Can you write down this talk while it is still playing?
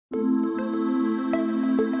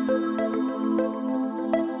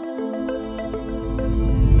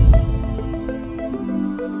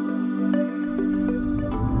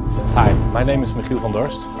My name is Michiel van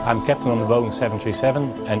Dorst. I'm captain on the Boeing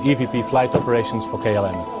 737 and EVP flight operations for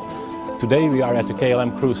KLM. Today we are at the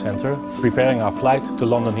KLM Crew Center preparing our flight to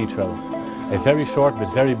London Heathrow. A very short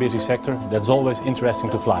but very busy sector that's always interesting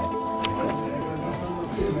to fly.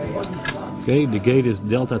 Okay, the gate is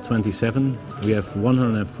Delta 27. We have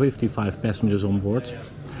 155 passengers on board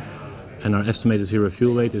and our estimated zero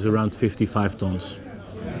fuel weight is around 55 tons.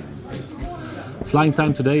 Flying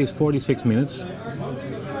time today is 46 minutes.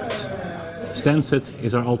 Stansted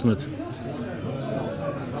is our alternate.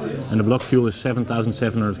 And the block fuel is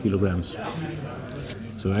 7,700 kilograms.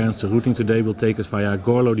 So Ernst, the routing today will take us via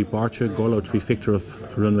Gorlo departure, Gorlo 3 Victor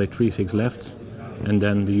of runway 36 left, and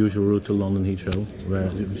then the usual route to London Heathrow,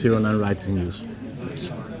 where 09 right is in use.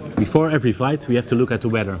 Before every flight we have to look at the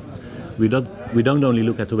weather. We don't only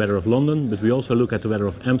look at the weather of London, but we also look at the weather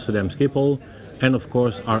of Amsterdam, Schiphol, and of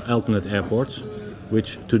course our alternate airports,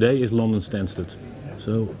 which today is London Stansted.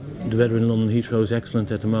 So the weather in London Heathrow is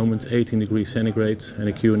excellent at the moment, 18 degrees centigrade and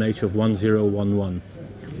a QNH of 1011.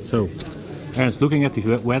 So, Ernst, looking at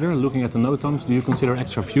the weather, looking at the NOTAMs, do you consider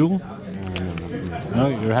extra fuel? No,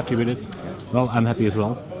 you're happy with it? Well, I'm happy as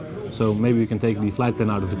well. So maybe we can take the flight plan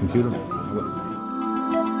out of the computer.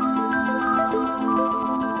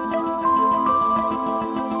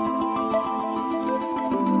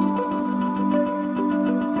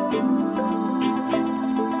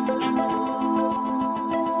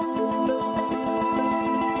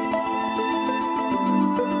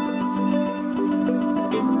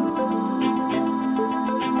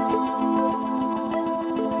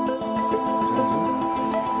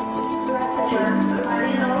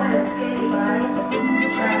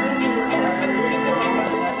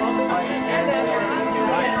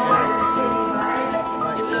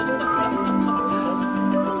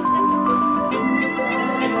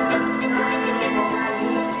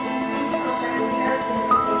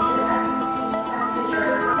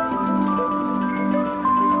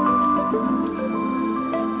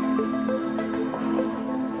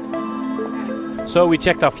 So we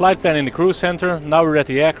checked our flight plan in the crew center. Now we're at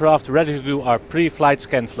the aircraft ready to do our pre-flight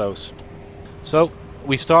scan flows. So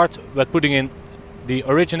we start by putting in the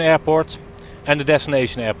origin airport and the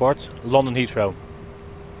destination airport, London Heathrow.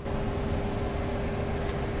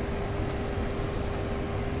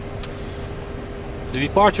 The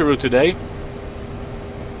departure route today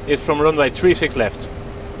is from runway 36 left.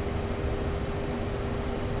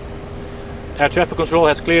 Air traffic control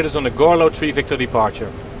has cleared us on the Gorlo 3 Victor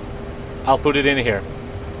departure. I'll put it in here.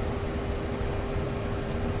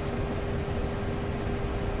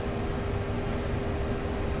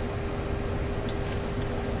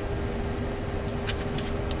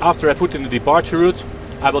 After I put in the departure route,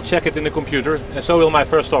 I will check it in the computer, and so will my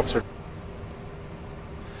first officer.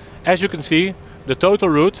 As you can see, the total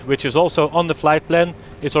route, which is also on the flight plan,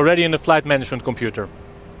 is already in the flight management computer.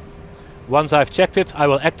 Once I've checked it, I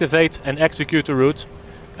will activate and execute the route,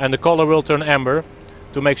 and the color will turn amber,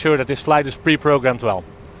 to make sure that this flight is pre-programmed well.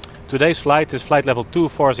 Today's flight is flight level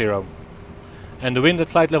 240 and the wind at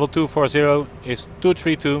flight level 240 is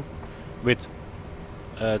 232 with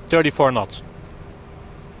 34 knots.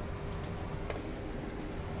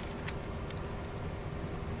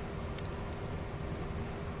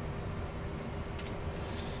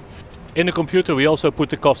 In the computer we also put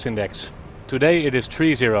the cost index. Today it is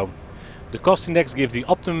 30. The cost index gives the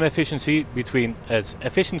optimum efficiency between an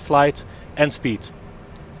efficient flight and speed.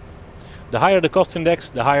 The higher the cost index,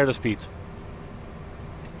 the higher the speed.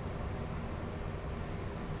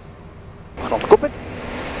 Cockpit.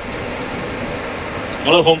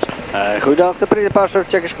 Hallo Grond. Goedendag, de pre-departure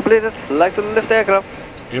check is completed. Like to lift the aircraft.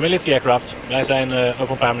 U may lift the aircraft. Wij zijn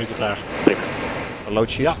over een paar minuten klaar. Prima.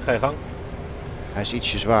 Loadsheet. Ja, ga je gang. Hij is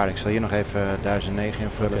ietsje zwaar. Ik zal hier nog even 1009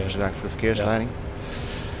 invullen voor de verkeersleiding.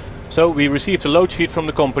 So we received a load sheet from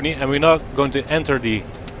the company and we're now going to enter the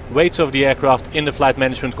weights of the aircraft in the flight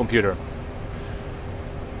management computer.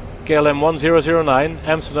 KLM 1009,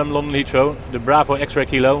 Amsterdam, London Heathrow, the Bravo X-ray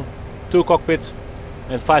Kilo, 2 cockpits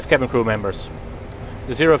and 5 cabin crew members.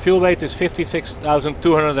 The zero fuel weight is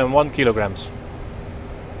 56,201 kilograms,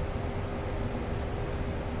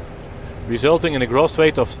 resulting in a gross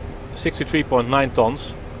weight of 63.9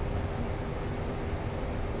 tons.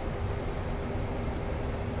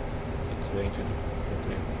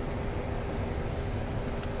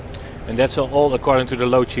 And that's all according to the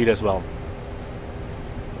load sheet as well.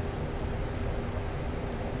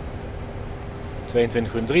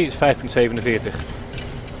 22,3 is 5,47.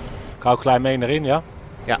 Ik hou klein mee naar in, ja?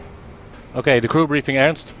 Ja. Okay, the crew briefing,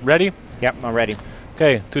 Ernst. Ready? Yeah, I'm ready.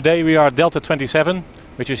 Okay, today we are Delta 27,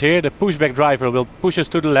 which is here. The pushback driver will push us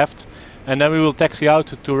to the left and then we will taxi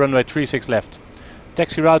out to runway 36 left.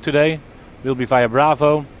 Taxi route today, will be via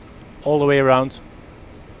Bravo, all the way around.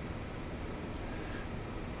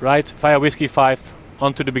 Right, via Whiskey 5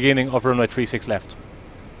 onto the beginning of runway 36 left.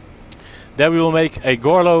 Then we will make a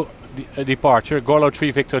Gorlo departure, Gorlo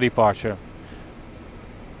 3 Victor departure.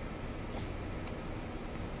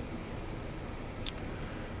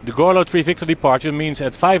 The Gorlo 3 Victor departure means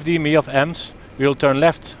at 5 dB of AMS we will turn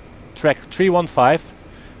left track 315,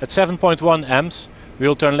 at 7.1 AMS we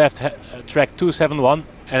will turn left track 271,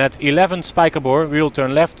 and at 11 Spijkerbor we will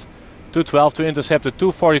turn left 212 to intercept the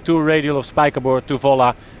 242 radial of Spijkerbor to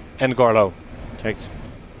Volla and Gorlo. Checked.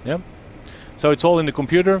 Yeah. So it's all in the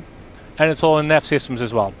computer and it's all in nav systems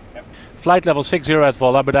as well. Yep. Flight level 60 at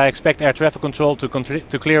Volla, but I expect air traffic control to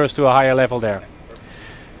clear us to a higher level there.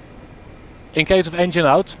 In case of engine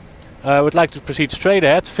out, I would like to proceed straight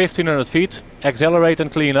ahead, 1500 feet, accelerate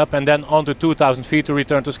and clean up, and then on to 2000 feet to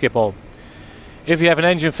return to Schiphol. If you have an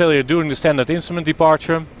engine failure during the standard instrument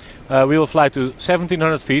departure, we will fly to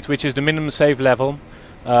 1700 feet, which is the minimum safe level,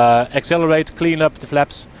 accelerate, clean up the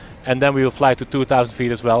flaps, and then we will fly to 2000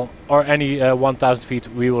 feet as well, or any 1000 feet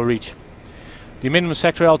we will reach. The minimum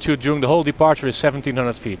sector altitude during the whole departure is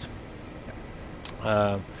 1700 feet.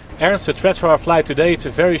 Ernst, the threats for our flight today, it's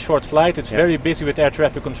a very short flight, it's very busy with air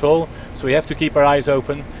traffic control, so we have to keep our eyes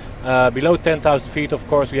open. Below 10,000 feet, of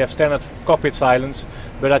course, we have standard cockpit silence,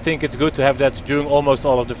 but I think it's good to have that during almost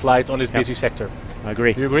all of the flight on this busy sector. I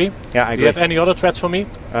agree. Do you agree? Yeah, I agree. Do you have any other threats for me?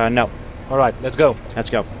 No. Alright, let's go.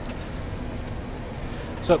 Let's go.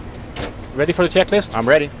 So, ready for the checklist? I'm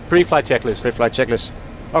ready. Pre-flight checklist. Pre-flight checklist.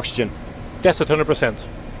 Oxygen. Tested 100%.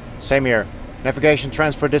 Same here. Navigation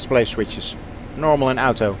transfer display switches. Normal and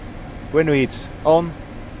auto. Window heat on.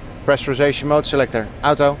 Pressurization mode selector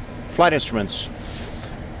auto. Flight instruments.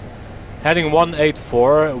 Heading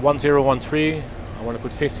 184, 1013. I want to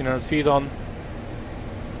put 1500 feet on.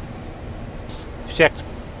 Checked.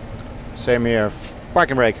 Same here.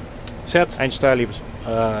 Parking brake. Set. Eindstyle levers.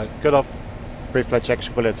 Cut off. Pre-flight check is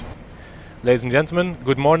completed. Ladies and gentlemen,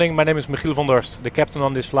 good morning. My name is Michiel van Dorst, the captain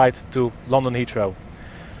on this flight to London Heathrow.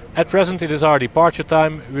 At present it is our departure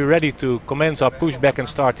time. We're ready to commence our pushback and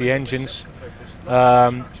start the engines.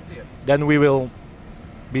 Then we will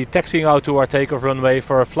be taxiing out to our takeoff runway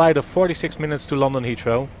for a flight of 46 minutes to London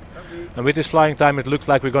Heathrow. And with this flying time it looks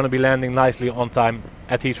like we're going to be landing nicely on time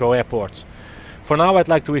at Heathrow Airport. For now I'd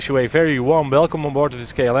like to wish you a very warm welcome on board of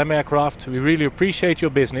this KLM aircraft. We really appreciate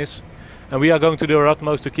your business and we are going to do our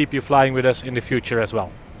utmost to keep you flying with us in the future as well.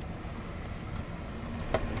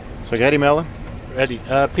 Zal ik ready melden? Ready.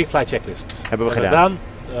 Pre-flight checklist. Hebben we gedaan.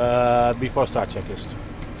 Before start checklist.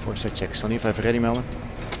 Before start check. Ik zal in ieder geval even ready melden.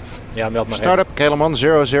 Ja, meld maar. Startup KLM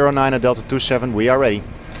 009 at Delta 27. We are ready.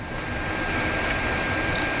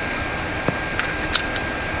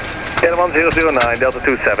 KLM 009 Delta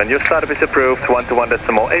 27. Your startup is approved.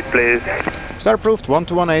 121.8, please. Start approved.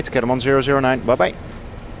 1218 KLM 009. Bye bye.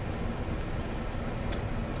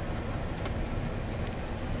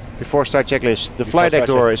 Before start checklist. The flight deck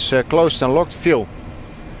door is closed and locked. Fuel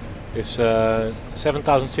is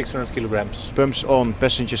 7,600 kilograms. Pumps on.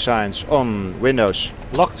 Passenger signs on. Windows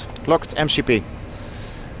locked. Locked. MCP.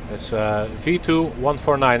 It's V2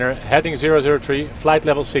 149er heading 003. Flight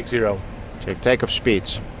level 60. Check takeoff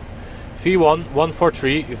speeds. V1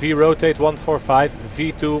 143. V rotate 145.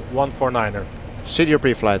 V2 149er. City or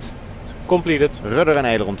pre-flight. Completed. Rudder en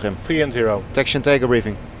aileron trim. 3 and 0. Taxi and takeoff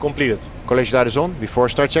briefing. Completed. College light is on. Before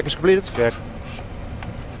start check is completed. Check.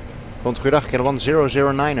 Goedendag, KLM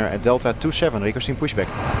 009er at Delta 27, requesting pushback.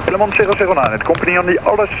 KLM 009, the company on the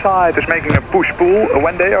other side is making a push-pull.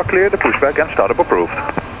 When they are clear, the pushback and startup approved.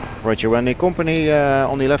 Roger, when the company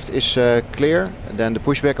on the left is clear, then the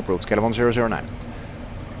pushback approved, KLM 009.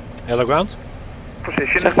 Hello ground.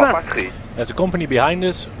 Position 153. There's a company behind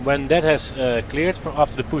us. When that has cleared from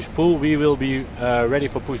after the push-pull, we will be ready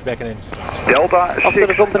for pushback and engine start. Delta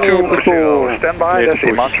 620, stand by, that's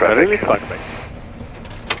inbound traffic.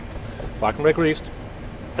 Parking brake released.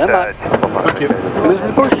 Stand by. Thank you. This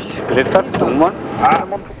is push. Clear start,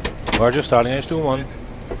 2-1. Roger, starting engine 2-1.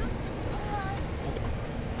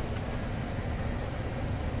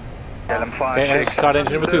 Okay, and start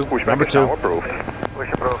engine number 2. Number 2. Approved.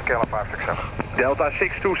 Push approved, KLM 567. Delta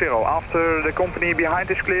 620, after the company behind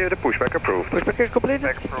is clear, the pushback approved. Pushback is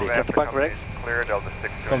completed. Please set the parking brakes. Clear, Delta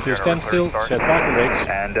 620. Come to a standstill, set parking brakes.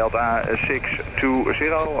 And Delta 620,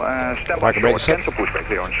 stand by Parking brake short, set. cancel pushback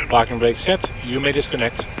clearance. Parking brake set, you may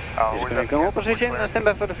disconnect. Hold position and stand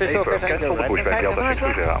by for the visual. Cancel the pushback, Delta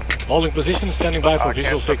 620. Holding position, standing by for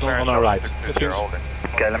visual signal on our right. Continues.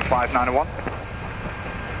 KLM 591.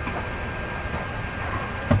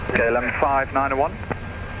 KLM 591.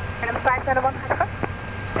 KLM 591,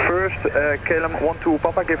 First, KLM 12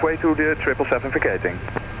 Papa, give way to the 777 vacating.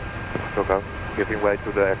 Go. Giving way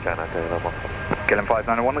to the airliner, KLM. KLM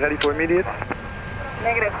 591 ready for immediate.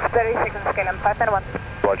 Negative, 30 seconds, KLM 591.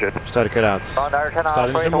 Roger. Start cut out.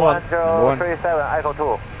 Starting number 1. 1037, Echo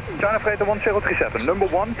 2. China Freighter 1037, number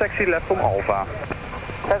 1, taxi left from Alpha.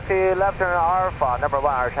 Taxi left turn Alpha, number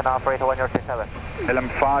 1, China Freighter 1037. KLM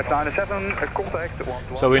 597, contact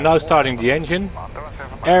 121. So we're now starting the engine.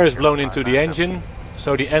 Air is blown into the engine,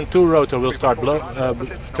 so the N2 rotor will start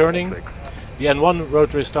turning. The N1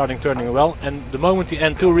 rotor is starting turning well, and the moment the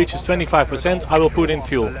N2 reaches 25%, I will put in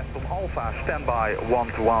fuel. Left from Alpha, standby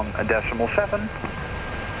 121.7.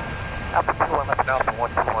 Alpha 21, left Nelson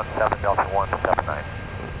 1217, Delta 179.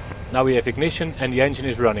 Now we have ignition and the engine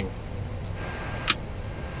is running.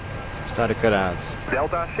 Start cut out.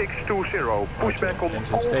 Delta 620, pushback on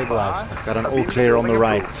Engine stabilized. Got an all clear on the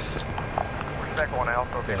right. Pushback on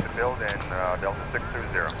Alpha, okay, to build in Delta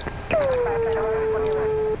 620.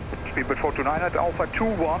 Speedbird 429 at Alpha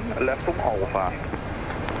 21, left from Alpha.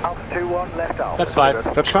 Alpha 21, left Alpha. Flaps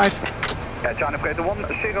 5. Flaps 5. China Freighter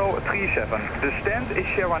 1037. The stand is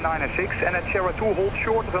Sierra 9 and 6, and at Sierra 2 hold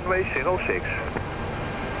short runway 06.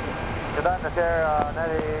 Sedan Sierra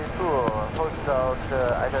 92, post out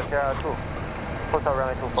at Sierra 2. Post out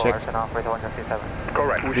runway 24, Checked. China Freighter 137.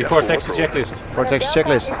 Correct. Before taxi checklist. For taxi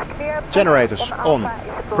checklist. Generators on.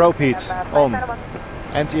 Probe heat on.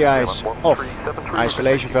 Anti-ice off.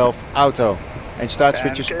 Isolation valve auto. And start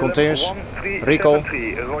switches continuous. Recall.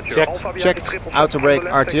 Checked. Auto brake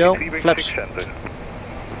RTO. Flaps.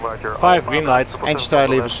 5 green lights. Engine start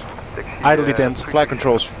levers. Idle detent. Flight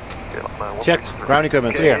controls. Checked. Ground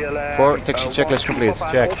equipment. Clear. For taxi checklist complete.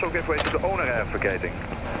 Check. Also give way to the owner advocating.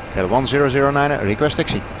 KLM 1009 request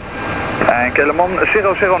taxi. And KLM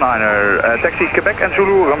 1009, taxi Quebec and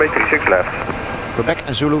Zulu, runway 36 left. Quebec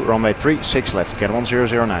and Zulu, runway 36 left. KLM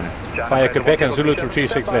 1009. Via Quebec and Zulu to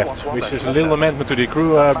 36 left, which is a little amendment to the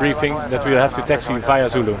crew briefing that we'll have to taxi via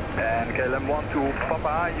Zulu. And KLM 12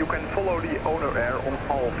 Papa, you can follow the owner air on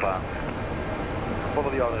Alpha. Follow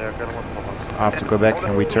the owner air, KLM 12 Papa. After Quebec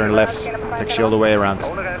and we turn left, taxi all the way around.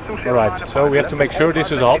 Alright, so we have to make sure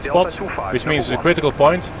this is a hotspot, which means it's a critical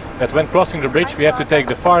point that when crossing the bridge we have to take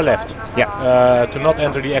the far left to not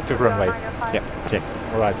enter the active runway. Yeah, check.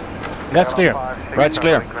 Alright, that's clear. Right's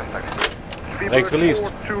clear. Legs released.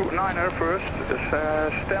 429er first,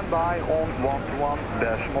 standby on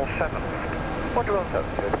 121.7.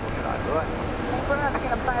 121.7,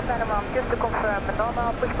 Just to confirm,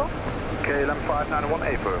 normal push-pull? KLM 591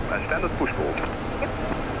 A-firm, standard push-pull.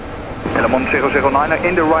 KLM 1009er,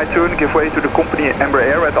 in the right turn, give way to the company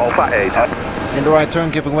Embraer at Alpha 8. In the right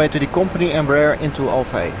turn, giving way to the company Embraer into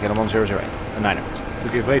Alpha 8. KLM 1008. A 9er. To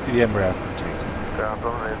give way to the Embraer.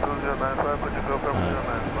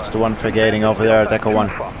 It's the one vacating over there at Echo 1.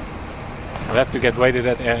 We'll have to get way to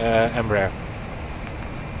that Embraer.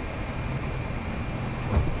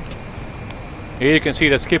 Here you can see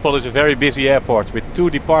that Schiphol is a very busy airport with 2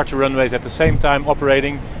 departure runways at the same time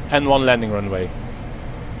operating and 1 landing runway.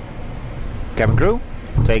 Cabin crew,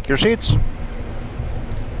 take your seats.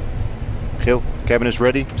 Gil, cabin is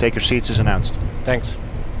ready. Take your seats as announced. Thanks.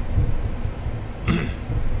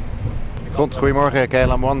 Grond, goedemorgen,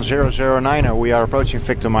 KLM 1009. We are approaching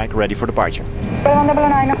Victor Mike, ready for departure.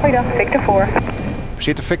 1009, goeiedag, Victor 4.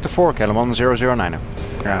 Proceed to Victor 4, KLM 1009.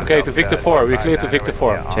 Yeah. Okay, to Victor 4, we're clear to Victor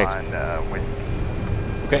 4. Checked.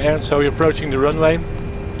 Okay, Aaron, so you're approaching the runway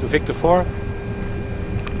to Victor 4.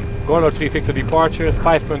 Gorlo 3 Victor departure,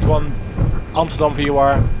 5.1 Amsterdam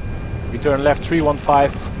VOR. We turn left 315,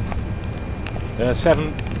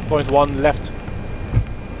 7.1 left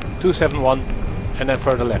 271, and then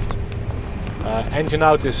further left. Engine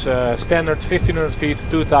out is standard 1500 feet,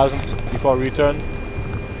 2000 before we return.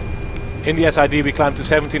 In the SID we climb to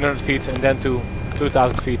 1700 feet and then to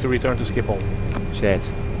 2000 feet to return to Schiphol.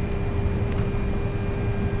 Checked.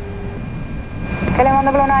 KLM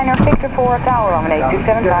 1009, Victor 4, tower,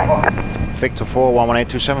 18275. Victor 4,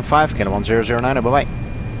 118275, KLM 1009, bye-bye.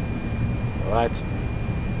 Alright.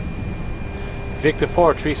 Victor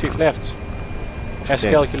 4, 36 left. As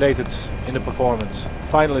Checked. calculated in the performance.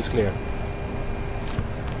 Final is clear.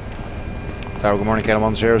 Tower, good morning, KLM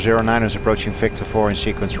 1009 is approaching Victor 4 in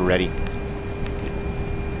sequence, ready.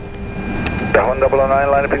 Ja, 1009,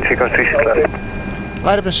 line up in sequence, 36 left.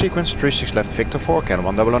 Light up in sequence, 36 left, Victor 4,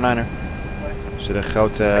 KLM 1009er. Er zit een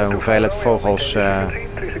grote hoeveelheid vogels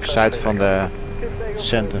zuid van de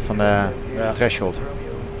center, van de threshold.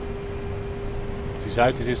 Als hij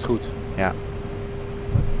zuid is, is het goed. Ja.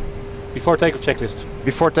 Before takeoff checklist.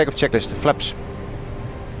 Before takeoff checklist, flaps.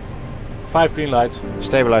 5 green lights,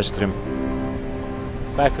 Stabilizer trim.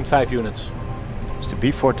 5.5 units. Is the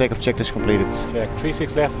before takeoff checklist completed? Check.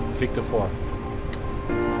 36 left, Victor 4.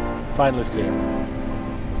 Final is clear.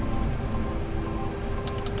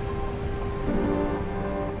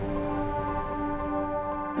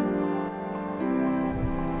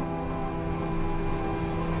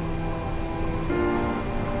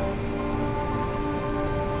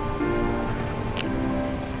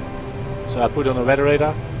 So I put on a weather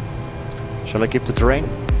radar. Shall I keep the terrain?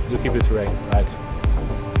 You keep the terrain, right.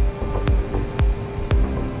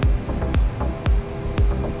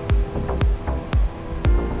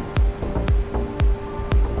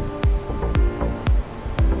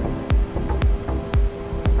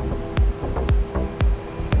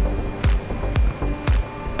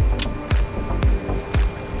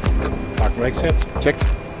 Park brake set. Checked.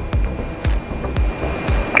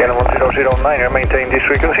 KLM 1009, maintain this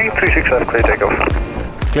frequency, 36 left, clear takeoff.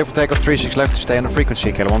 Clear for takeoff, 36 left to stay on the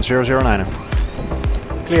frequency. KLM 1009.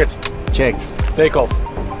 Cleared. Checked. Take off.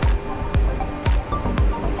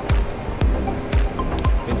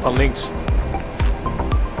 Wind van links.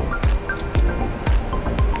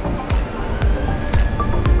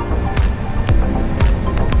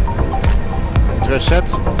 Thrust set.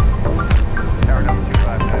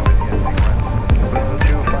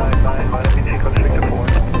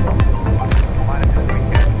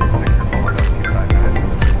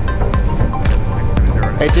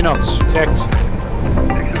 knots. Checked.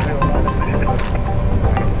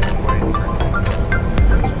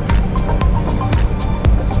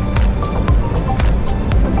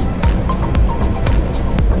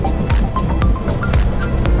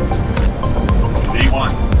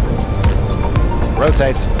 V1.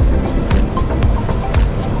 Rotate.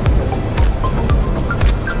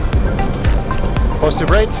 Positive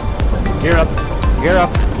rate. Gear up. Gear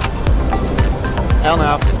up.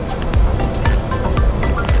 LNAV.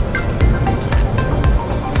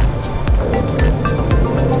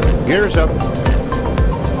 Gears up.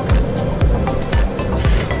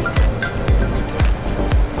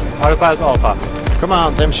 Autopilot Alpha. Come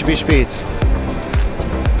on, MCB speed.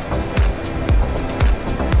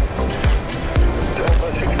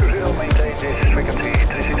 Delta 620, maintain this frequency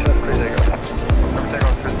 36 left, clear takeoff.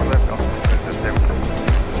 Takeoff, left,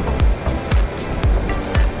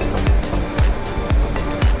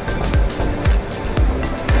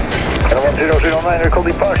 KLM 1009, recall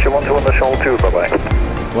departure, 1212, bye bye.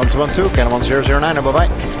 1212, KLM 1009, bye bye.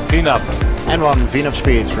 VNAV. And 1 VNAV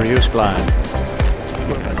speed, reduce climb.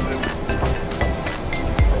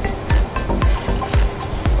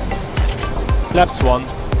 Flaps 1.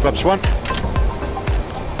 Flaps 1.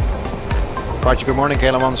 Departure, good morning,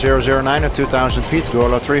 KLM 1009 at 2000 feet,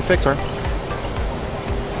 GLL 3 Victor.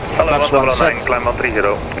 Hello, Flaps 1 set. climb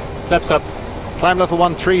 130. Flaps up. Climb level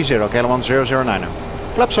 130, KLM 1009.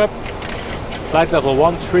 Flaps up. Flight level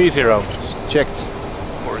 130. Checked.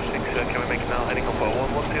 46, can we make it now, heading up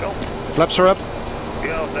 110? Flaps are up.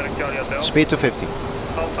 Yeah, direct Charlie Hotel. Speed to 50.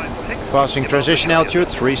 Call 546. Passing transition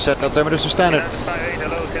altitude, reset altimeters to standard.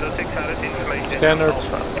 Hello, 06, information. Standard.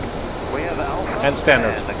 We have Alpha. And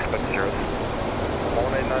standard. Expect 0.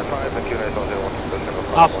 1895 and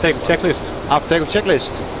Q810. After takeoff checklist. After takeoff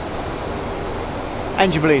checklist.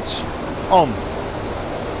 Engine bleeds. On.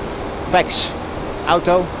 Packs.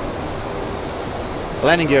 Auto.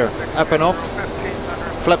 Landing gear up and off.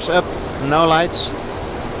 Flaps up. No lights.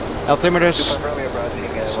 Altimeters.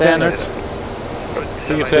 Standard.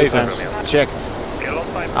 See you safe. Checked.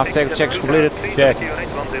 After takeoff check is completed. Check.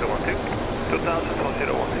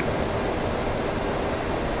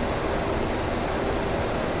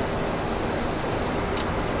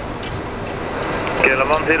 KLM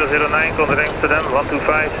 1009, contact Amsterdam,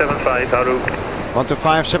 12575, Haru.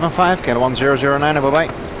 12575, KLM 1009, bye bye.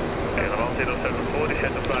 KLM 1074,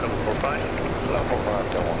 descend to flight over 45.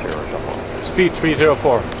 Speed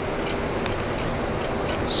 304.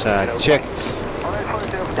 Checked.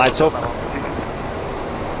 Lights off.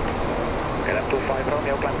 KLM 25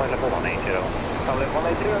 Romeo, climb flight level 180. KLM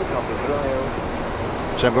 180, come to Romeo.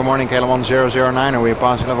 So good morning, KLM 1009, and we are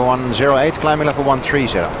passing level 108, climbing level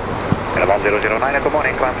 130. KLM 1009, good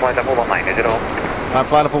morning, climb flight level 190. Climb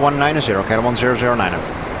flight level 190, KLM 1009.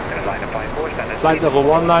 Flight level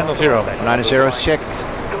 190. 190 is checked.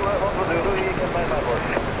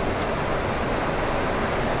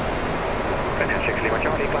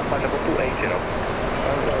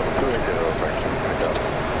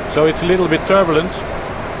 So it's a little bit turbulent.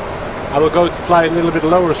 I will go to fly a little bit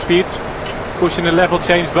lower speed, pushing the level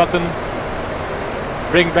change button,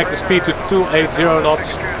 bring back the speed to 280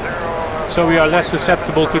 knots, so we are less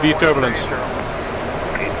susceptible to the turbulence.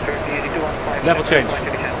 Level change.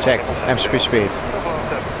 Checked. MCP speed.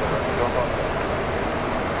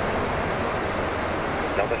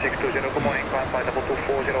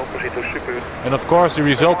 And of course the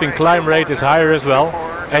resulting climb rate is higher as well,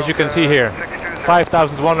 as you can see here,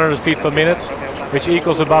 5,100 feet per minute, which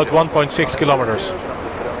equals about 1.6 kilometers.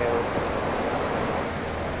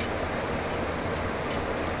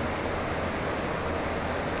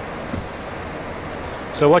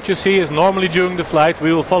 So what you see is normally during the flight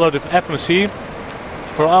we will follow the FMC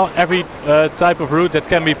for every type of route that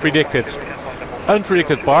can be predicted.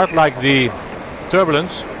 Unpredicted part, like the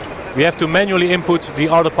turbulence, we have to manually input the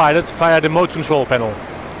autopilot via the mode control panel.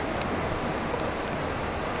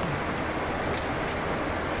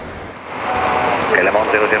 KLM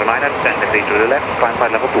 1009 and 10 degrees to the left, climb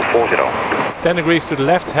flight level 240. 10 degrees to the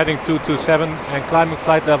left, heading 227 and climbing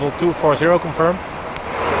flight level 240, confirm.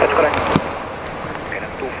 That's correct.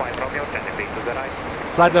 KLM 25 Romeo, 10 degrees to the right.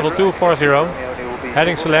 Flight level 240,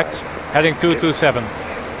 heading select, heading 227.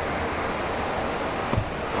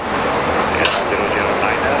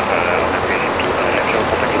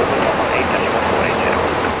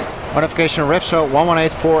 Modification Refso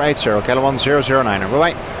 118480, KLM 1009er, bye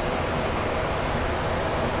bye.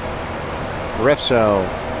 Refso.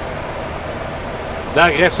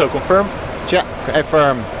 Daar Refso, confirm. Check,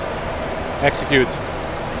 affirm. Execute.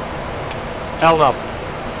 LNAV.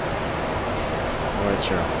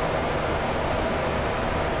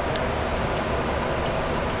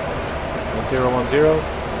 480.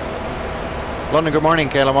 London, good morning,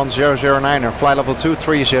 KLM 1009er, flight level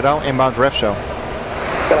 230, inbound Refso.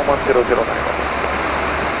 KLM 1009.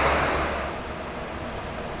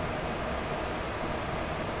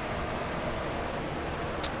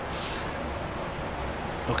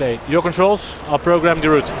 Okay, your controls, I'll program the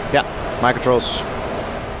route. Yeah, my controls.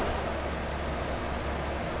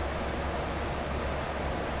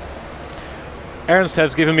 Ernst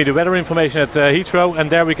has given me the weather information at Heathrow, and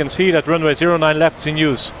there we can see that runway 09 left is in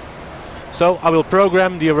use. So I will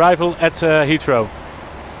program the arrival at Heathrow.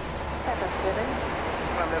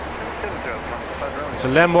 It's a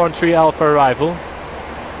Lambourne 3 Alpha arrival.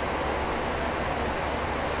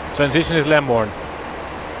 Transition is Lambourne.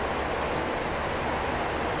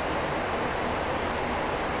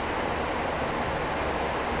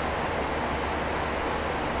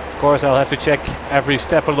 Of course I'll have to check every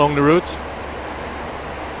step along the route.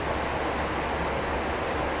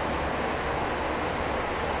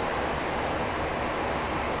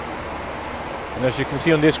 And as you can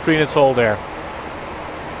see on this screen, it's all there.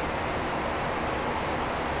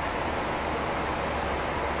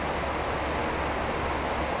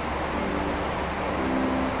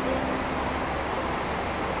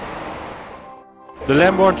 The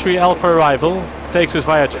Lambourne 3 Alpha arrival takes us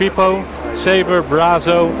via Tripot, Sabre,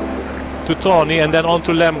 Brazo to Tawny and then on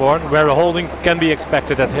to Lambourne, where a holding can be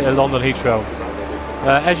expected at London Heathrow.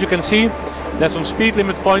 As you can see, there's some speed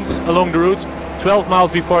limit points along the route. 12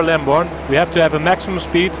 miles before Lambourne, we have to have a maximum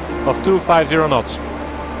speed of 250 knots.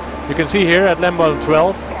 You can see here at Lambourne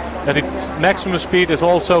 12 that its maximum speed is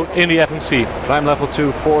also in the FMC. Climb level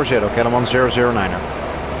 240, KLM 1009er.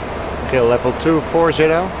 Kill level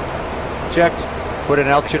 240. Checked. Put in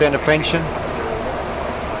altitude intervention.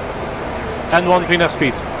 And 1 VNAV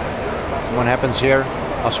speed. So what happens here,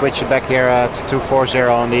 I'll switch it back here to 240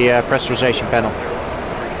 on the pressurization panel.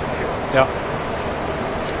 Yeah.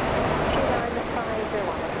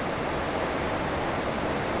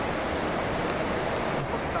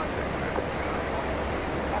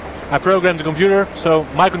 I programmed the computer, so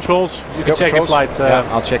my controls, you can check the flight. Yeah,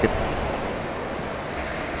 I'll check it.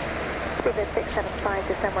 675,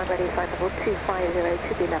 December ready, flight level 250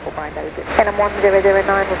 to be level by noses. KLM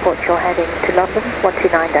 1009, report you're heading to London,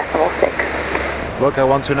 129.6. Local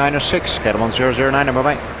 12906, KLM 1009, bye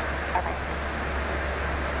bye.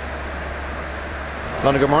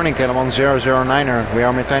 London, good morning, KLM 1009er. We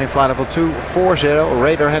are maintaining flight level 240,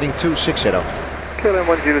 radar heading 260. KLM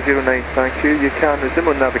 1009, thank you. You can resume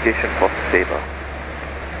on navigation for Sabre.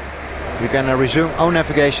 You can resume on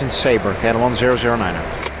navigation Sabre, KLM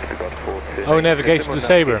 1009er. Oh, navigation to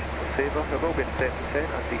Sabre.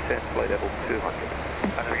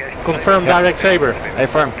 Confirm direct Sabre.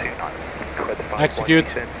 Affirm.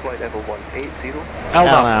 Execute.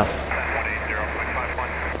 LNAV.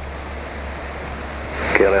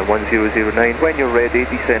 KLM 1009, when you're ready,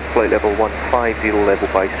 descend flight level 150, level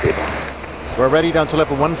by Sabre. We're ready down to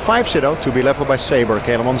level 150 to be level by Sabre,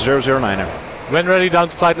 KLM 1009er. When ready, down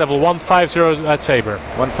to flight level 150 at Sabre.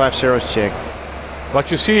 150 is checked. What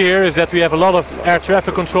you see here is that we have a lot of air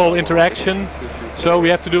traffic control interaction, so we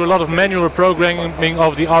have to do a lot of manual programming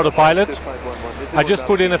of the autopilot. I just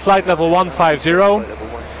put in a flight level 150.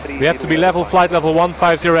 We have to be level flight level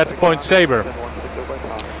 150 at the point Sabre.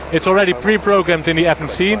 It's already pre-programmed in the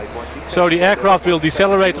FMC, So the aircraft will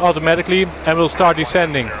decelerate automatically and will start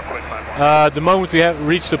descending. The moment we have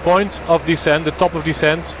reached the point of descent, the top of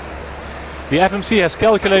descent, the FMC has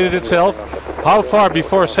calculated itself how far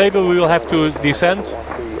before Sabre we will have to descend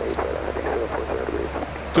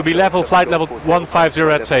to be level flight level 150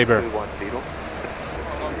 at Sabre.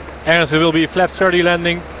 And there will be flaps 30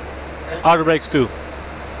 landing, outer brakes 2.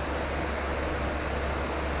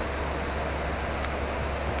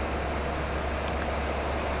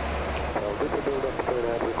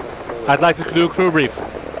 I'd like to do a crew brief.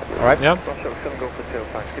 Alright. Yeah.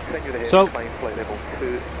 So,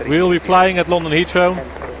 we will be flying at London Heathrow.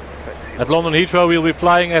 At London Heathrow we will be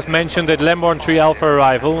flying as mentioned at Lamborn 3 Alpha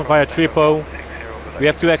arrival via Tripo. We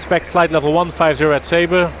have to expect flight level 150 at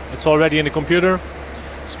Sabre. It's already in the computer.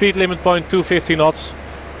 Speed limit point 250 knots.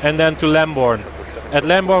 And then to Lamborn. At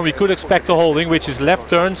Lamborn we could expect a holding which is left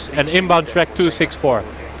turns and inbound track 264.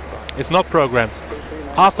 It's not programmed.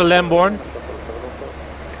 After Lamborn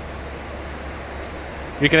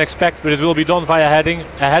we can expect, but it will be done via a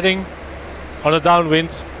heading on a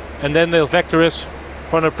downwind, and then they'll vector us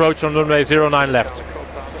for an approach on runway 09 left.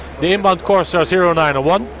 The inbound courses are 09 and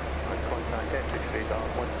 1.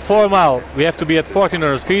 4 mile we have to be at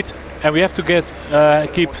 1400 feet, and we have to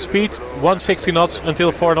keep speed 160 knots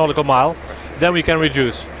until 4 nautical mile. Then we can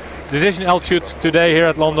reduce. Decision altitude today here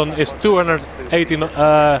at London is 280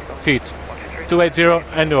 feet, 280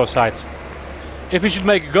 and north side. If we should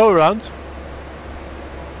make a go around,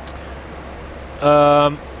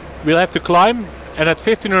 we'll have to climb, and at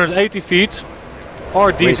 1580 feet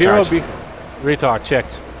or D0 retard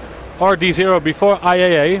checked, or D0 before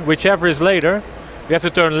IAA, whichever is later, we have to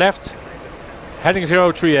turn left heading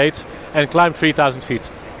 038 and climb 3000 feet.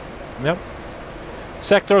 Yep.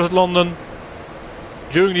 Sectors at London,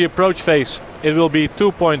 during the approach phase it will be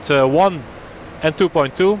 2.1 and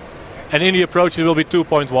 2.2, and in the approach it will be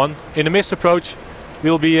 2.1. In the missed approach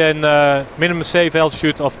we'll be in minimum safe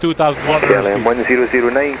altitude of 2,100 KLM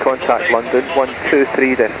 1009, contact London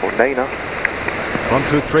 123.9.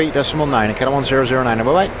 123.9, KLM 1009, bye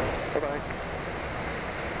bye.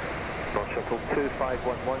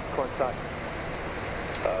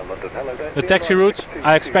 The taxi route,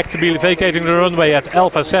 I expect to be vacating the runway at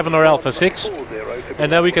Alpha 7 or Alpha 6,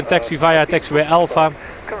 and then we can taxi via taxiway Alpha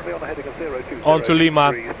onto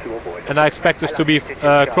Lima, and I expect us to be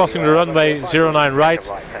crossing the runway 09 right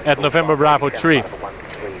at November Bravo 3.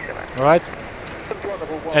 Alright?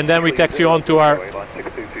 And then we taxi on to our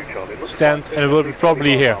stand, and it will be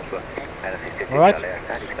probably here. Alright?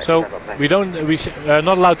 So we are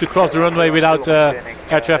not allowed to cross the runway without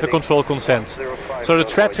air traffic control consent. So the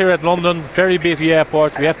threat here at London, very busy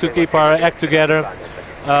airport, we have to keep our act together.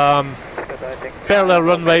 Parallel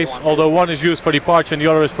runways, although one is used for departure and the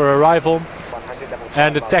other is for arrival.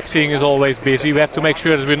 And the taxiing is always busy. We have to make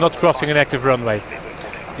sure that we're not crossing an active runway.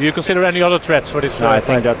 Do you consider any other threats for this? No, I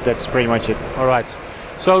think that's pretty much it. Alright.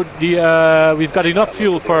 So we've got enough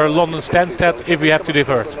fuel for London Stansted if we have to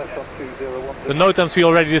divert. The NOTAMs we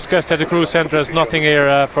already discussed at the cruise center, is nothing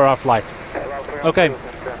here for our flight. Okay,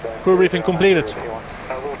 crew briefing completed.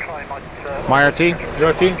 My RT? Your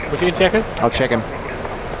RT, would you in-check it? I'll check him.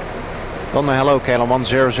 London, hello, KLM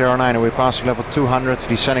 1009, and we're passing level 200,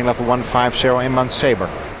 descending level 150, inbound Sabre.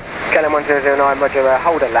 KLM 1009, roger,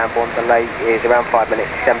 hold at Lamborn, delay is around 5 minutes,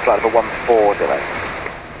 descend flight level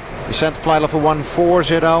 140. Descent flight level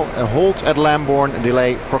 140, hold at Lamborn,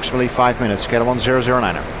 delay approximately 5 minutes, KLM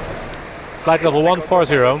 1009. Flight level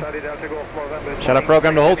 140. Shall I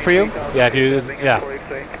program the hold for you? Yeah, if you, yeah.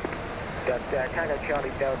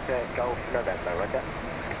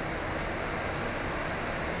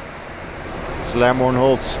 It's Lamborn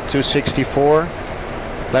hold 264,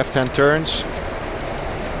 left-hand turns.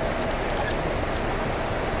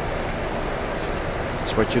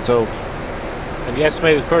 That's what you're told. And the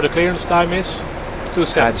estimated further clearance time is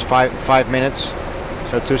 2.7. It's 5 minutes,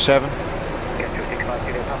 so 2.7.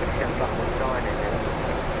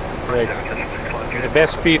 Great. The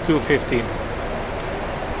best speed 215.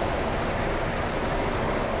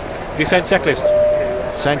 Descent checklist.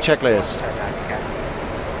 Descent checklist.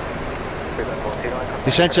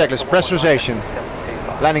 Descent checklist. Pressurization.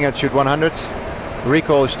 Landing altitude 100.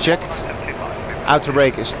 Recall is checked. Outer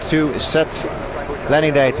brake is 2 is set.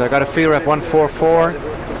 Landing data. I got a VREF 144.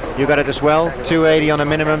 You got it as well. 280 on the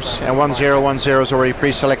minimums and 1010 is already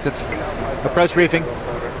pre-selected. Approach briefing.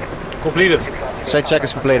 Completed. Descent check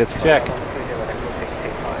is completed. Check.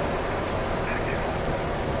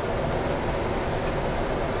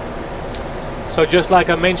 So just like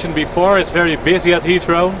I mentioned before, it's very busy at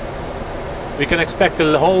Heathrow. We can expect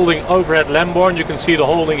a holding over at Lamborn. You can see the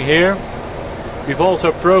holding here. We've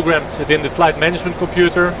also programmed it in the flight management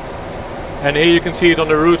computer. And here you can see it on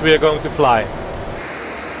the route we are going to fly.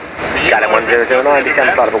 KLM 1009,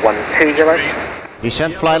 descend flight level 120.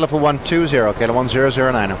 Descent flight level 120, KLM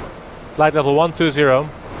 1009. Flight level 120.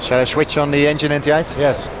 Shall I switch on the engine anti-ice?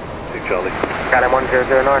 Yes. Charlie. KLM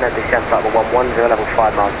 1009 at descent flight level 110, level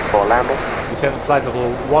 5 miles before landing. Descent flight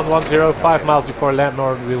level 110, 5 miles before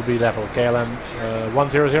landing will be level. KLM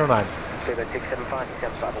 1009.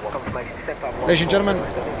 Ladies and gentlemen,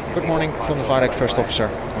 good morning from the Flight Deck First Officer.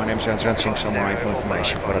 My name is Jens Rensing, some more info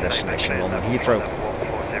information for the destination London Heathrow.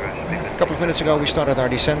 A couple of minutes ago we started our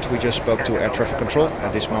descent. We just spoke to air traffic control.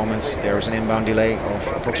 At this moment there is an inbound delay of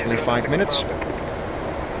approximately 5 minutes.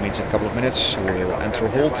 It means in a couple of minutes we will enter a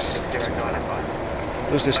hold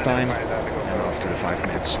to lose this time, and after the 5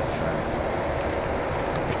 minutes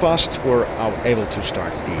have passed we're able to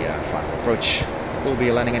start the final approach. We'll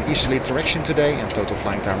be landing in easterly direction today, and total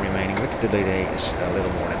flying time remaining with the delay is a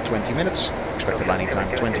little more than 20 minutes. Expected landing time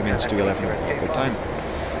 20 minutes to 11 local time.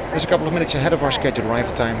 There's a couple of minutes ahead of our scheduled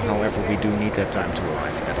arrival time, however we do need that time to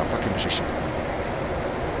arrive at our parking position.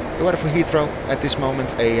 The weather for Heathrow at this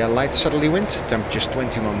moment, a light southerly wind, temperatures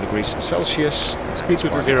 21 degrees Celsius, speed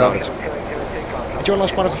 220. Enjoy the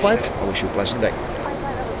last part of the flight. I wish you a pleasant day.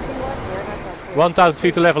 1000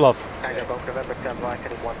 feet to level off.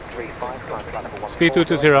 Speed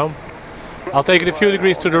 220. I'll take it a few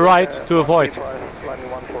degrees to the right to avoid.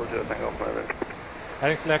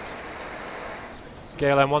 Heading select.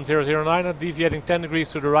 KLM 1009, deviating 10 degrees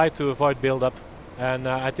to the right to avoid build-up. And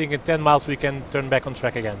I think in 10 miles we can turn back on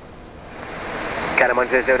track again. KLM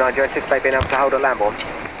 1009, do you anticipate being able to hold at Lambourne?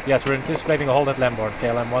 Yes, we're anticipating a hold at Lambourne,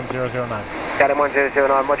 KLM 1009. KLM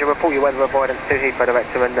 1009, would you report your weather avoidance to Heathrow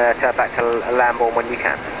Director and turn back to Lambourne when you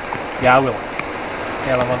can? Yeah, I will.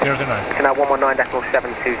 KLM 1009. It's now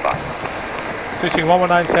 119.725. Switching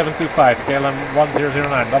 119.725, KLM 1009,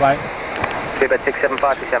 bye-bye. Seabed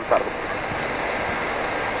 675, descend flight.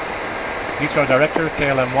 Heathrow Director,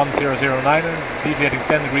 KLM 1009, deviating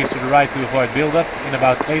 10 degrees to the right to avoid build-up. In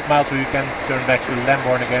about 8 miles we can turn back to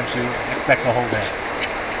Lambourne again to expect a hold there.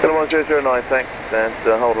 KLM 1009, thanks, and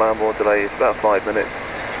hold Lambourne delay is about 5 minutes.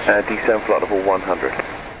 Descend flight level 100.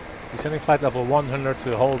 Descending flight level 100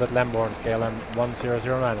 to hold at Lambourne, KLM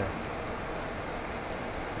 1009.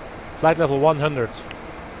 Flight level 100.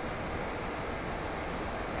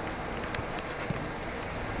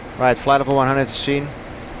 Right, flight level 100 is seen.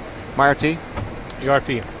 My RT. Your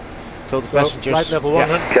RT. Total passengers. Flight level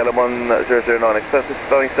 100. Yeah. KLM 1009, expenses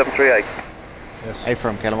Boeing 738. Yes.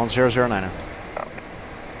 Affirm, KLM 1009.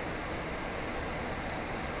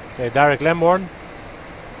 Okay, direct Lambourne.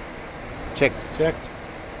 Checked. Checked.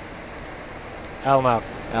 LNAV.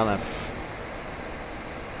 LNAV.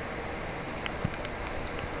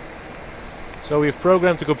 So we've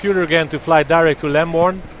programmed the computer again to fly direct to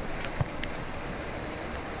Lambourne.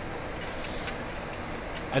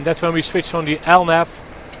 And that's when we switch on the LNAV,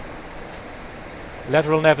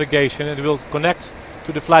 lateral navigation, and it will connect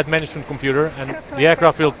to the flight management computer, and the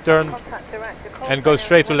aircraft will turn and go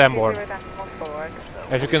straight to Lambourne.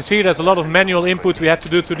 As you can see, there's a lot of manual input we have to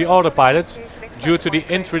do to the autopilot due to the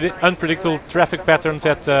unpredictable traffic patterns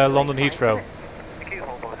at London Heathrow.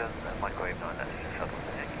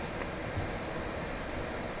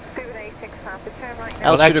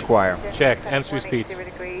 Altitude acquire. Checked, airspeed speed.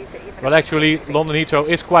 Well, actually, London Heathrow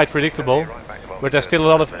is quite predictable, but there's still a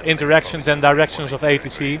lot of interactions and directions of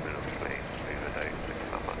ATC.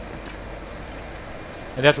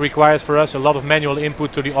 And that requires for us a lot of manual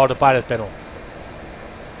input to the autopilot panel.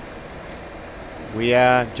 We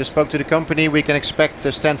just spoke to the company. We can expect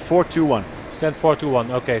stand 421. Stand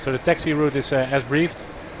 421, okay, so the taxi route is as briefed,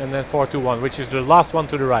 and then 421, which is the last one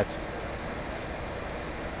to the right.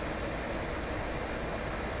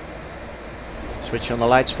 Switch on the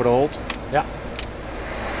lights for the hold. Yeah.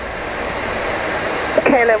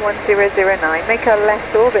 KLM 1009, make a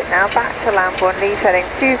left orbit now, back to Lambourne, leave heading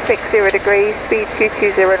 260 degrees, speed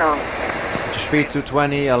 220 knots. Speed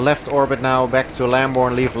 220, a left orbit now, back to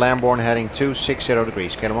Lambourne, leave Lambourne heading 260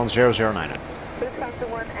 degrees, KLM 1009.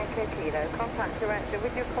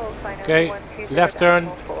 Okay, left turn,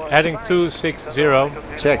 heading 260.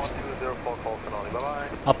 Checked.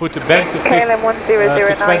 I'll put the bank to KLM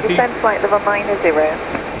 1009, 20. descend flight level 90.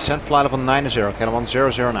 Descent flight level 90, KLM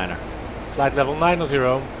 1009. Flight level 90.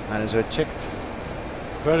 90 checked.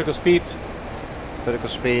 Vertical speed. Vertical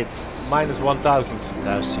speed. Minus 1000.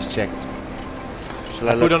 That was just checked.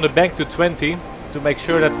 I put on the bank to 20 to make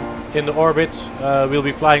sure that in the orbit we'll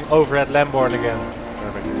be flying over at Lambourne again.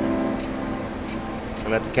 Perfect.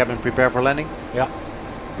 We'll let the cabin prepare for landing. Yeah.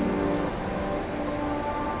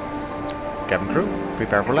 Cabin crew,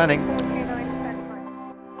 prepare for landing.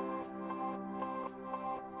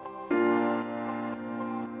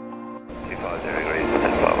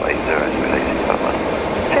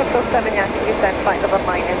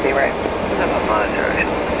 my direction.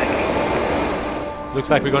 Thank you. Looks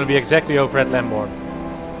like we're going to be exactly over at Lambourne.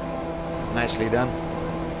 Nicely done.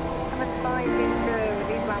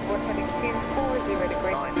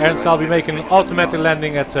 Ernst, I'll be making an automatic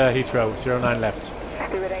landing at Heathrow, 09 left.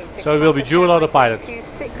 So it will be dual autopilot.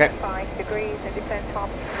 Okay.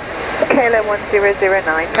 KLM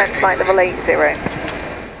 1009, turn flight level 80.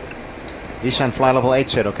 Descent flight level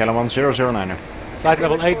 80, KLM 1009. Flight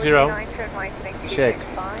level 80. Checked.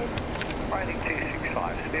 Rising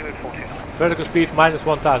 265, spirit 49. Vertical speed minus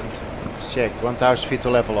 1000. Checked. 1000 feet to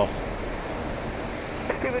level off.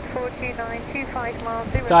 Spirit 49, 25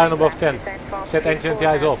 miles, Time above 10. Set engine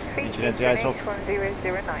anti-ice off. Engine anti-ice off.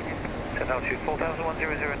 1009. Set altitude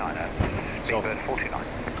 401009. Speedbird 49.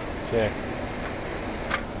 Check.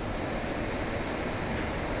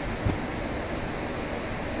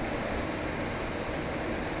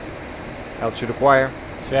 Altitude acquire.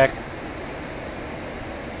 Check.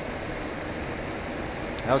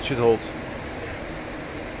 Altitude hold.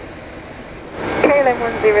 KLM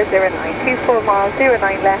 1009, 24 miles,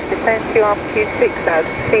 09 left, descend to altitude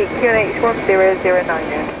 6000 feet, QNH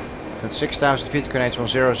 1009. At 6000 feet, QNH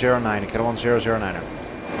 1009, KLM 1009.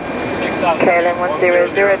 KLM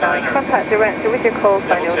 1009, contact director with your call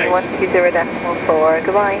sign only 120.4,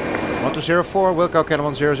 goodbye. 1204, Wilco, KLM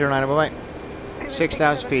 1009, bye bye.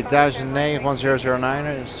 6000 feet, 1009, 1009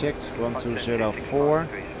 is checked, 1204.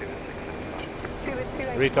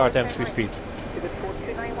 Retard MC speed.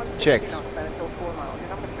 Checked.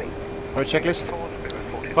 Road checklist.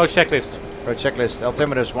 Road checklist. Road checklist.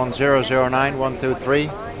 Altimeters 1009, 123,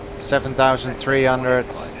 7300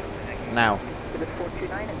 now.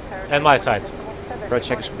 And my side. Road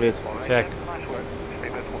check is complete. Check.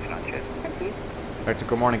 Back to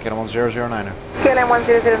good morning, KLM 1009. KLM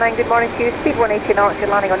 1009, good morning to you, speed 180 knots, you're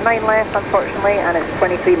landing on 9 left unfortunately and it's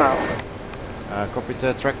 23 miles.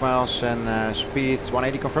 Cockpit track miles and speed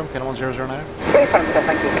 180 confirmed, KLM 1009. Affirmative,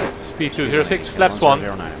 thank you. Speed 206, flaps 1.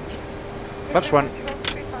 1009. Flaps 1.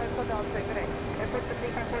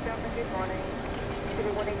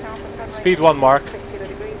 Speed 1 mark.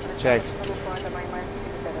 Checked.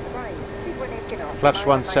 Flaps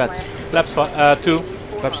 1 set. Flaps 2.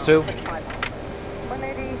 Flaps 2.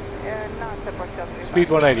 Speed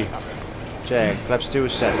 180. Checked. Flaps 2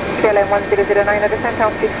 is set. KLM 1009 at descent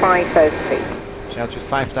altitude 5000 feet. Altitude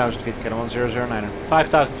 5000 feet, KLM 1009.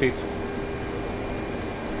 5000 feet.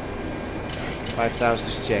 5000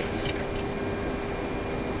 is checked.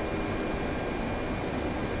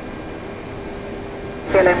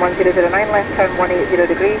 KLM 1009 left turn 180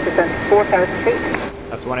 degrees, descent 4000 feet.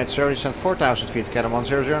 Left 180, descent 4000 feet, KLM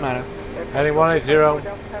 1009. Heading 180.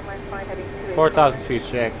 4000 feet.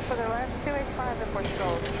 Checked.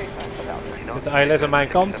 Met de ILS aan mijn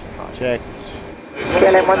kant. Checked.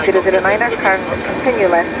 KLM 1009, continue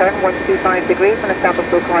left turn 125 degrees and establish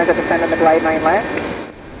localizer descend on the glide 9 left.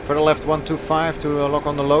 Further left 125 to lock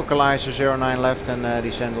on the localizer 09 left and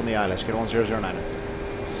descend on the ILS, KLM 1009.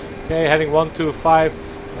 Okay, heading 125.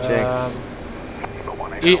 Checked.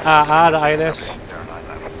 EAA, de ILS.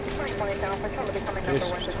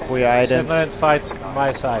 Is Goeie ident. fight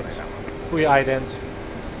my side. Goeie ident.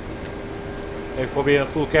 Even proberen een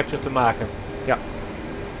full capture te maken. Ja.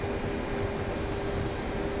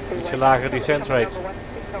 Ietsje lagere descent rate.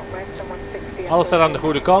 Alles staat aan de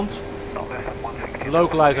goede kant. De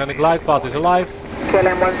localizer en de glide path is alive.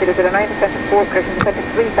 KLM 1009, descent 4, cushion descent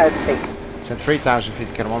 3000 feet. Descent 3000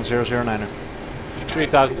 feet, KLM 1009.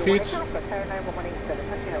 3000 feet.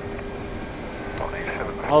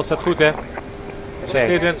 Alles staat goed, hè?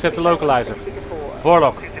 Checked. Zet de localizer.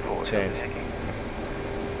 Voorlock. Checked.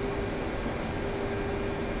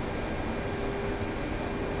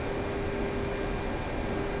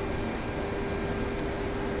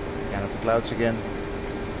 Again at the clouds again.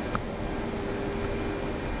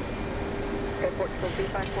 Airport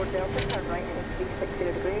 354 Delta, turn right heading 360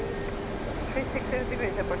 degrees. 360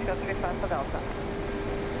 degrees, airport 354 Delta.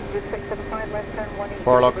 2675 left turn 180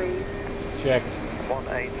 Forelock. degrees. Checked.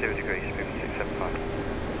 180 degrees, 5675.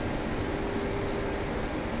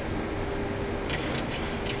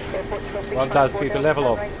 Airport 1000 feet to level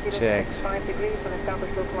off. Checked. 5 degrees and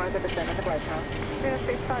establish localizer descend on the glide path.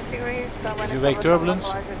 065 degrees, You wake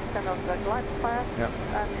turbulence. Ja.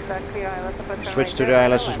 Switch to the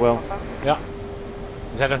ILS as well. Ja.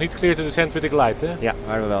 We zijn nog niet clear to descend with the glide, hè? Ja,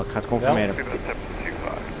 waren we wel. Ik ga het confirmeren. KLM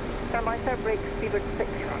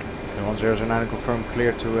 1009 confirm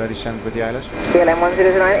clear to descend with the ILS. KLM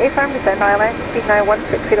 1009, affirm descend ILS, speed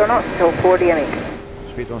 9160 knots until 4 DME.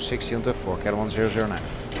 Speed 160 until 4, KLM 1009.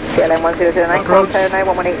 KLM 1009, Approach. call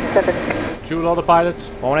 1187. Dual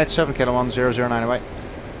autopilot. 187, KLM 1009, away.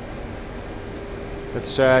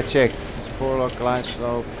 Let's check. 4 localized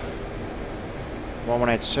slope.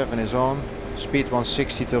 1187 is on. Speed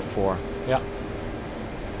 160 till 4. Yeah.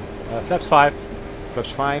 Flaps 5.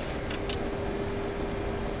 Flaps 5.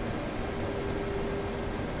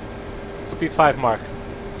 Speed 5 mark.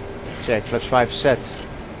 Check. Flaps 5 set.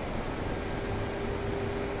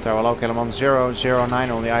 Tower low, KLM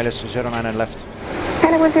 1009 on the ILS 09 and left.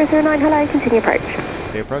 KLM 1009, hello, continue approach.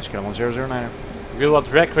 The approach, KLM 1009. Ik wil wat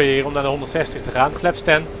drag creëren om naar de 160 te gaan. Flaps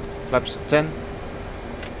 10. Flaps 10.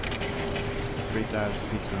 3000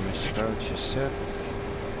 feet from this approach is set.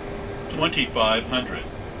 2500.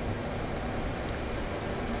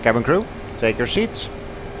 Cabin crew, take your seats.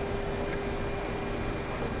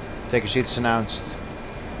 Take your seats announced.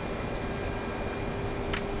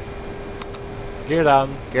 Gear down.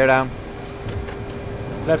 Gear down.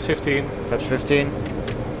 Flaps 15. Flaps 15.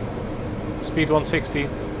 Speed 160.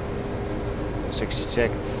 60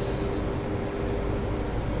 checked.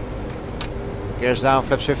 Gears down,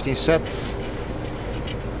 flaps 15 set.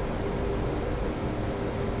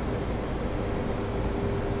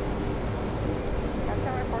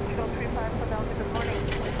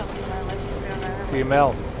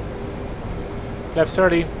 VML. Flaps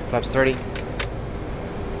 30. Flaps 30.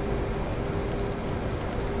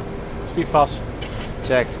 Speed fast.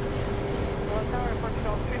 Checked.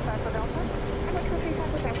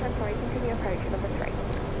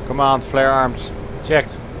 Command, flare armed.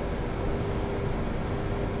 Checked.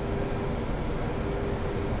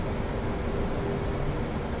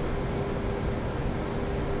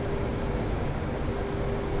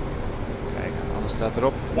 Kijk, alles staat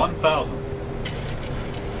erop. 1000.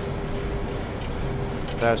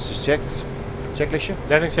 Thuis is checked. Checklistje.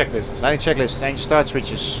 Landing checklist. Landing checklist. Change start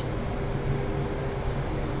switches.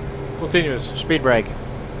 Continuous. Speed brake.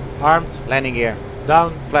 Armed. Landing gear.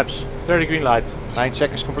 Down. Flaps. 30 green light. Landing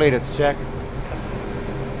check is completed. Check.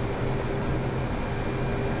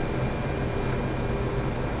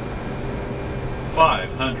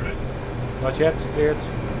 $500. Not yet. Cleared.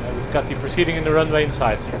 We've got the proceeding in the runway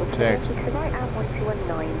inside. Checked.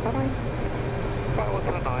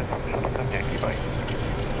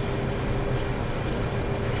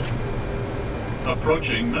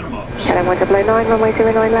 Approaching minimum. KLM 1009, runway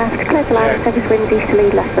 09 left. Clear to land, surface winds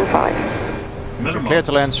easterly, less than 5. Minimum. Clear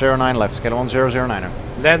to land 09 left. KLM 1009.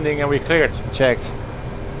 Landing and we cleared. Checked.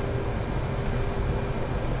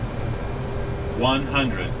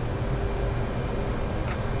 100.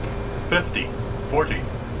 50. 40.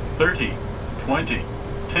 30. 20.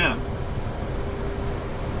 10.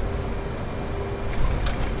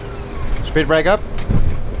 Speed brake up.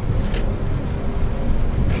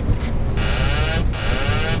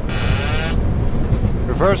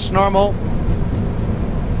 Reverse normal.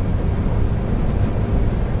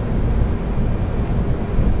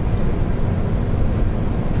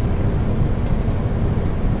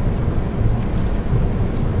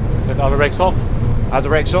 Set outer brakes off. Outer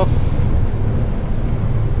brakes off.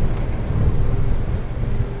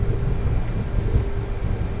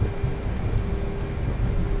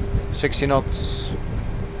 $60 knots.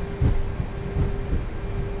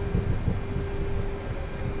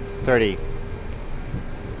 30.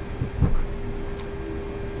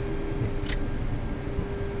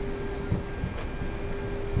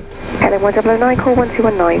 KLM 1009, call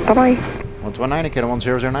 1219, bye bye. 119, KLM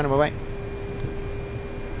 1009, bye bye.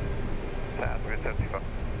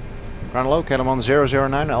 Ground low, KLM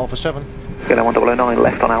 1009, Alpha 7. KLM 1009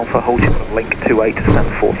 left on Alpha, hold short link 28 to stand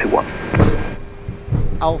 421.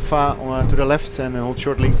 Alpha to the left and hold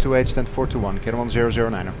short link 28, stand 421, KLM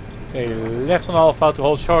 1009. Okay, left on Alpha to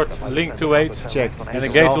hold short, link 28. Checked. And the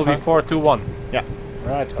gate will be 421. Yeah.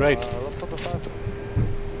 Right, great.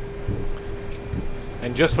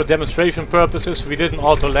 And just for demonstration purposes, we didn't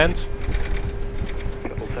auto land.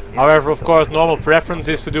 However, of course, normal preference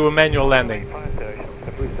is to do a manual landing.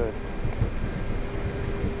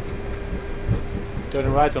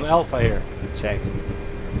 Turning right on Alpha here. Checked.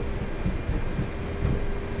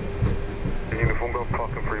 Uniform Golf,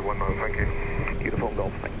 Falcon 319, thank you. Uniform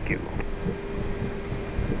Golf, thank you.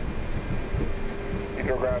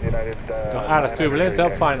 Toch aardig turbulent hè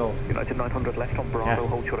op final. United 900 left on Bravo,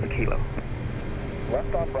 hold short of a kilo.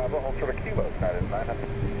 Left on Bravo, hold short of a kilo, United 900.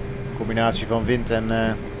 Combinatie van wind en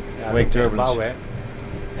Ja, wake turbulence. bouwen, hè.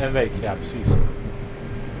 En wake, ja precies.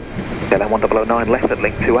 KLM 1009 left at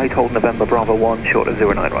link 28, hold November Bravo 1, short of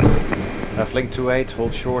 09 right. Left link 28,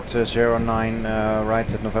 hold short 09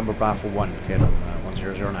 right at November Bravo 1, KLM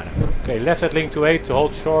 1009. Okay, left at link 28 to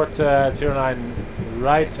hold short at 09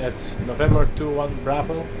 right at November 21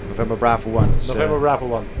 Bravo. November Bravo 1. November Bravo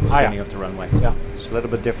 1. Beginning of the runway. Yeah. It's a little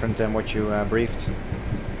bit different than what you briefed.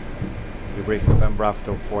 debrief November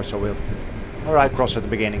Bravo 4, so we'll Alright. cross at the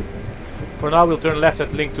beginning. For now we'll turn left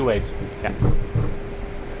at link 28. Yeah.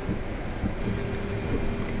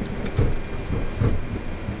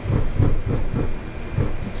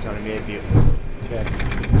 Starting the APU. Check.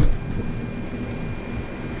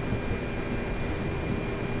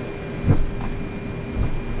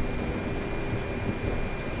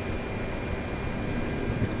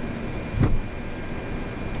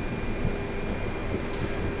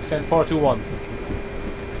 Stand 421.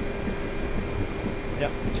 Yeah,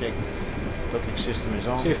 checked. Looking system is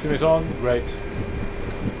on. System is on, great.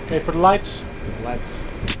 Okay, for the lights. Lights.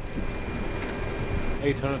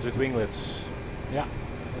 800 with winglets. Ja,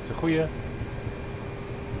 dat is een goeie.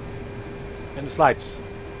 En de slides.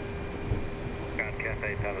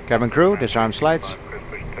 Cabin crew, disarm slides.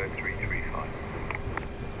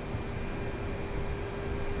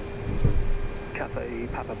 Cafe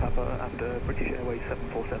Papa Papa after British Airways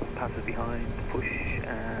 747 passes behind, push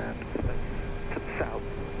and to the south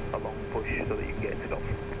along push so that you can get into Gulf.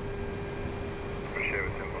 British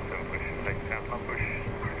Airways 747 push, take south long push.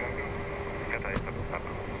 Cafe Papa Papa.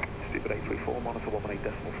 Stupid 834, monitor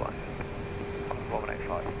 18.5.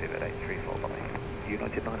 185, stupid 834 for me.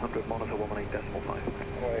 United 900, monitor 18.5.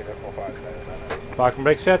 185. Park and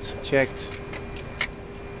brake set. Checked.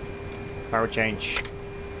 Power change.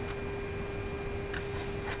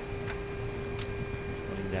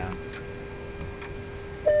 Rolling down.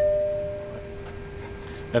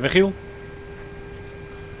 Met Michiel.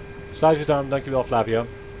 Sluis is aan, dankjewel Flavio.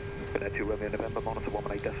 Connect to Romeo November, monitor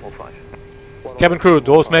 18.5. Cabin crew,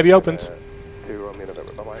 doors may be opened. 2 Romeo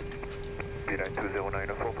November, bye-bye.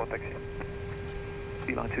 D9209 for taxi.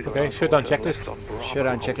 Okay, shutdown checklist.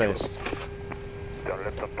 Shutdown checklist.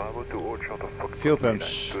 Fuel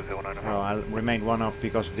pumps. Well, I'll remain one off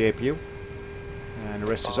because of the APU. And the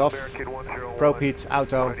rest is off. Probe heat,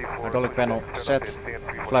 auto, hydraulic panel, set.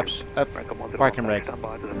 Flaps up, parking brake.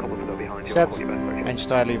 Set. Engine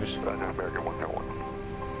style levers.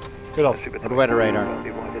 Good off. The weather radar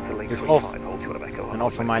is off. and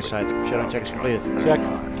off on my side. Shutdown check is completed. Check.